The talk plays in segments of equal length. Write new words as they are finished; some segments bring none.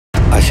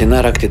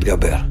השנאה רק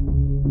תתגבר,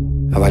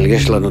 אבל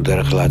יש לנו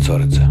דרך לעצור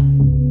את זה.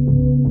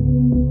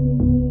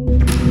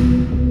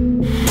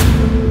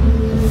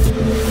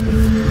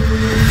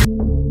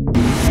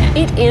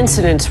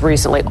 Incidents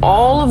recently,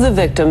 all of the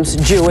victims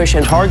Jewish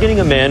and targeting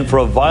a man for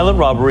a violent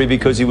robbery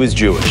because he was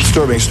Jewish.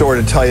 Disturbing story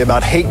to tell you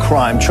about hate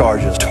crime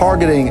charges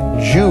targeting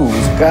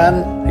Jews.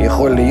 כאן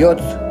יכול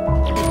להיות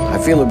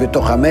אפילו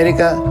בתוך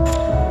אמריקה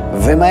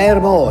ומהר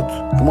מאוד,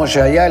 כמו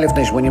שהיה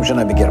לפני 80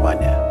 שנה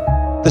בגרמניה.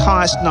 The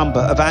highest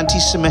number of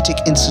anti-Semitic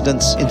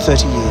incidents in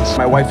 30 years.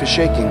 My wife is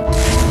shaking.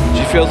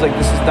 She feels like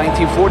this is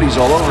 1940s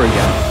all over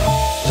again.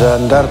 זו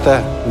אנדרטה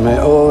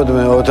מאוד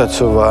מאוד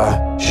עצובה.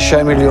 6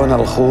 מיליון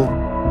הלכו.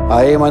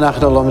 האם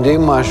אנחנו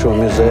לומדים משהו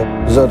מזה?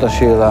 זאת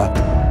השאלה.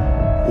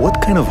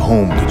 What kind of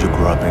home did you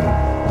grow up in?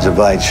 זה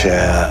בית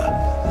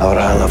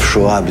שעברה עליו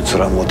שואה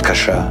בצורה מאוד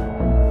קשה.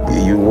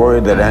 You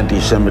worried that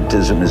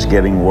anti-Semitism is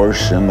getting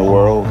worse in the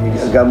world?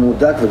 גם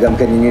מודע וגם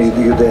כנראה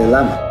יודע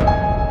למה.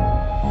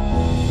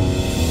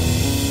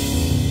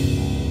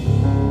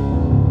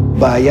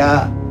 בעיה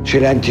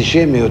של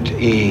האנטישמיות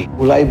היא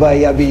אולי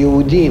בעיה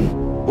ביהודים.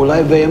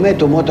 אולי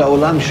באמת אומות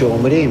העולם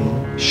שאומרים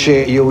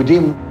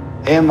שיהודים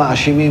הם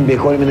מאשימים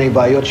בכל מיני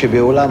בעיות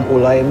שבעולם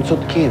אולי הם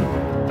צודקים.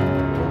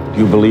 Do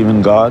you believe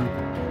in God?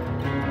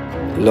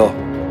 לא.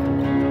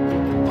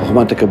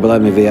 חוכמת הקבלה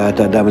מביאה את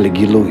האדם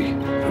לגילוי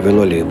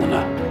ולא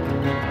לאמונה.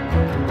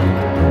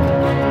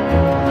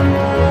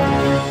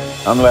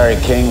 I'm Larry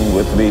King.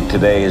 With me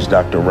today is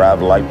Dr.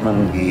 Laitman.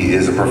 He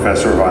is a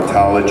professor of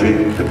ontology,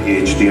 a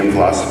PhD in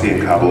philosophy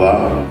and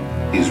Kabbalah.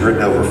 He's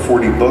written over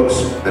 40 books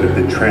that have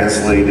been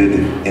translated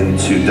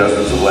into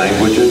dozens of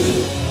languages.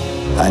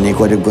 אני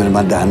קודם כל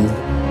מדען,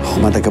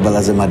 חוכמת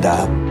הקבלה זה מדע,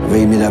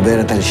 והיא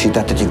מדברת על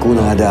שיטת התיקון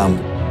האדם,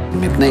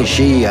 מפני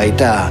שהיא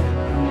הייתה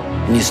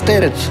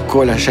נסתרת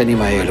כל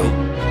השנים האלו.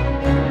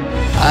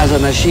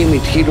 אז אנשים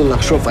התחילו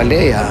לחשוב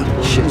עליה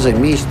שזה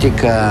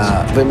מיסטיקה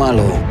ומה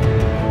לא.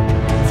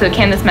 So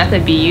can this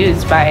method be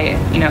used by,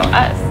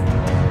 us?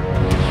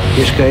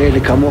 יש כאלה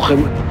כמוכם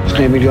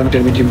 2 מיליון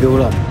תלמידים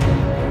בעולם.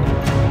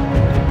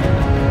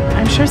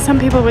 I'm sure some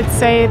people would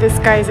say this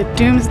guy is a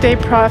doomsday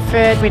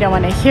prophet. We don't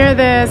want to hear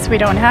this. We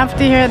don't have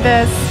to hear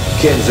this.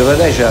 כן, זה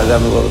ודאי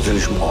שהאדם לא רוצה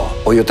לשמוע.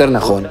 או יותר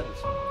נכון,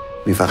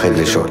 מפחד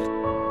לשאול.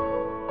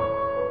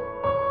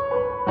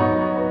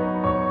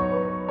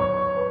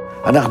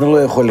 אנחנו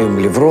לא יכולים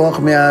לברוח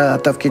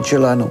מהתפקיד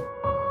שלנו.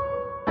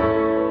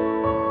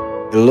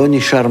 לא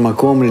נשאר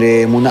מקום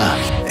לאמונה,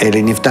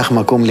 אלא נפתח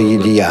מקום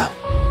לידיעה.